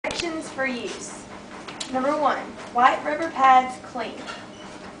for use. Number 1, white rubber pads clean.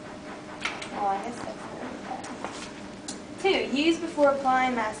 Well, I guess that's the rubber pad. 2, use before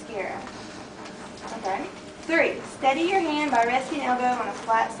applying mascara. Okay. 3, steady your hand by resting elbow on a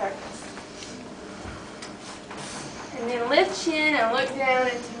flat surface. And then lift chin and look down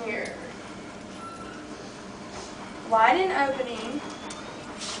into mirror. Widen opening.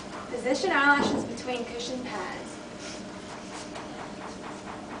 Position eyelashes between cushion pads.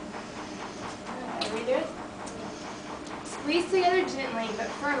 Read it. Squeeze together gently but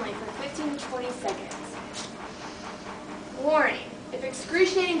firmly for 15 to 20 seconds. Warning: if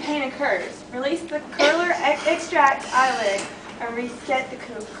excruciating pain occurs, release the curler, extract eyelid, and reset the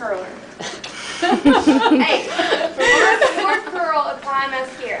curler. 8. For more curl, apply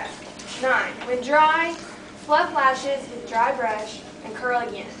mascara. 9. When dry, fluff lashes with dry brush and curl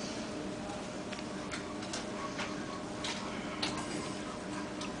again.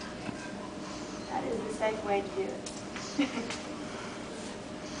 That is the safe way to do it.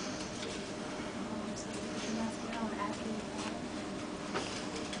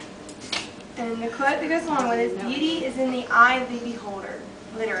 And the quote that goes along with it is, "Beauty is in the eye of the beholder,"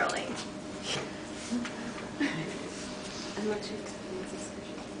 literally.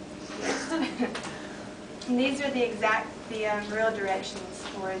 And these are the real directions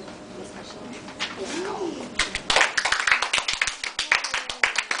for this machine.